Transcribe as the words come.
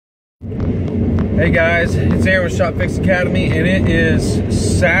Hey guys, it's Aaron with Shop Fix Academy, and it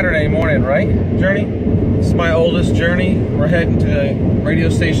is Saturday morning, right, Journey? This is my oldest Journey. We're heading to the radio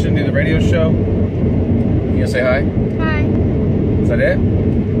station to do the radio show. You gonna say hi? Hi. Is that it?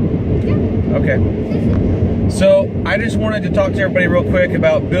 Yeah. Okay. So I just wanted to talk to everybody real quick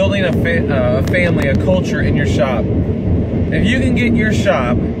about building a family, a culture in your shop. If you can get your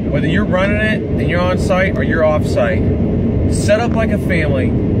shop, whether you're running it and you're on site or you're off site, set up like a family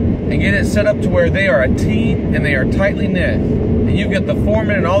and get it set up to where they are a team and they are tightly knit. And you've got the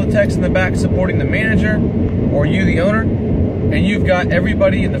foreman and all the techs in the back supporting the manager or you, the owner, and you've got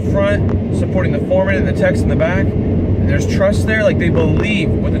everybody in the front supporting the foreman and the techs in the back. And there's trust there, like they believe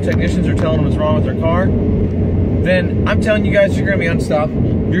what the technicians are telling them is wrong with their car. Then I'm telling you guys, you're going to be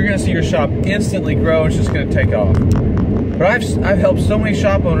unstoppable. You're going to see your shop instantly grow. It's just going to take off. But I've helped so many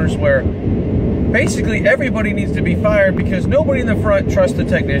shop owners where basically everybody needs to be fired because nobody in the front trusts the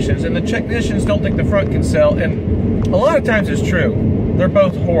technicians, and the technicians don't think the front can sell. And a lot of times it's true. They're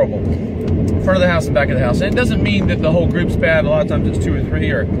both horrible, front of the house and back of the house. And it doesn't mean that the whole group's bad. A lot of times it's 2 or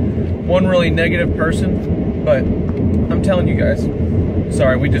 3 or one really negative person. But I'm telling you guys,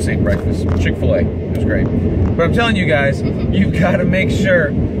 sorry, we just ate breakfast, Chick-fil-A. It was great. But I'm telling you guys, you've got to make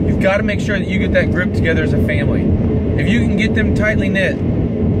sure that you get that group together as a family. If you can get them tightly knit,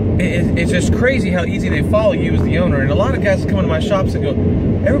 it's just crazy how easy they follow you as the owner. And a lot of guys come into my shops and go,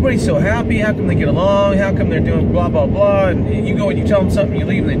 everybody's so happy, how come they get along, how come they're doing blah, blah, blah, and you go and you tell them something, you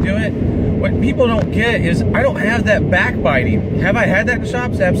leave and they do it. What people don't get is I don't have that backbiting. Have I had that in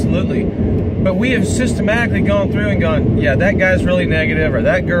shops? Absolutely. But we have systematically gone through and gone, yeah, that guy's really negative, or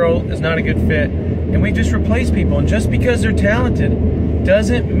that girl is not a good fit, and we just replace people. And just because they're talented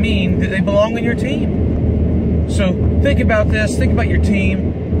doesn't mean that they belong on your team. So think about this, think about your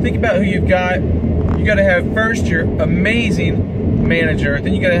team, think about who you've got. You got to have first your amazing manager,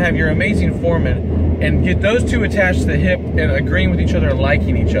 then you got to have your amazing foreman, and get those two attached to the hip and agreeing with each other and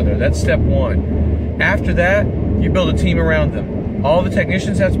liking each other. That's step one. After that, you build a team around them. All the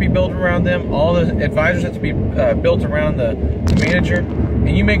technicians have to be built around them, all the advisors have to be built around the manager,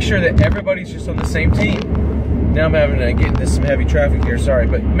 and you make sure that everybody's just on the same team. Now I'm having to get into some heavy traffic here, sorry,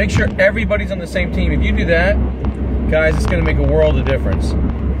 but make sure everybody's on the same team. If you do that, guys, it's gonna make a world of difference.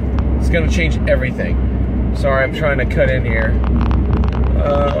 It's gonna change everything. Sorry, I'm trying to cut in here.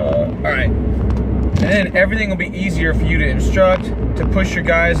 All right. And then everything will be easier for you to instruct, to push your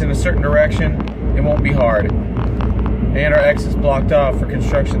guys in a certain direction. It won't be hard. And our exit's blocked off for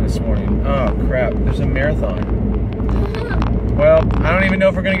construction this morning. Oh crap, there's a marathon. Well, I don't even know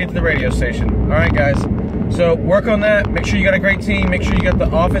if we're gonna get to the radio station. All right, guys. So work on that. Make sure you got a great team. Make sure you got the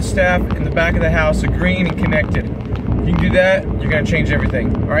office staff in the back of the house agreeing and connected. If you can do that, you're gonna change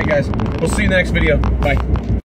everything. All right, guys. We'll see you in the next video. Bye.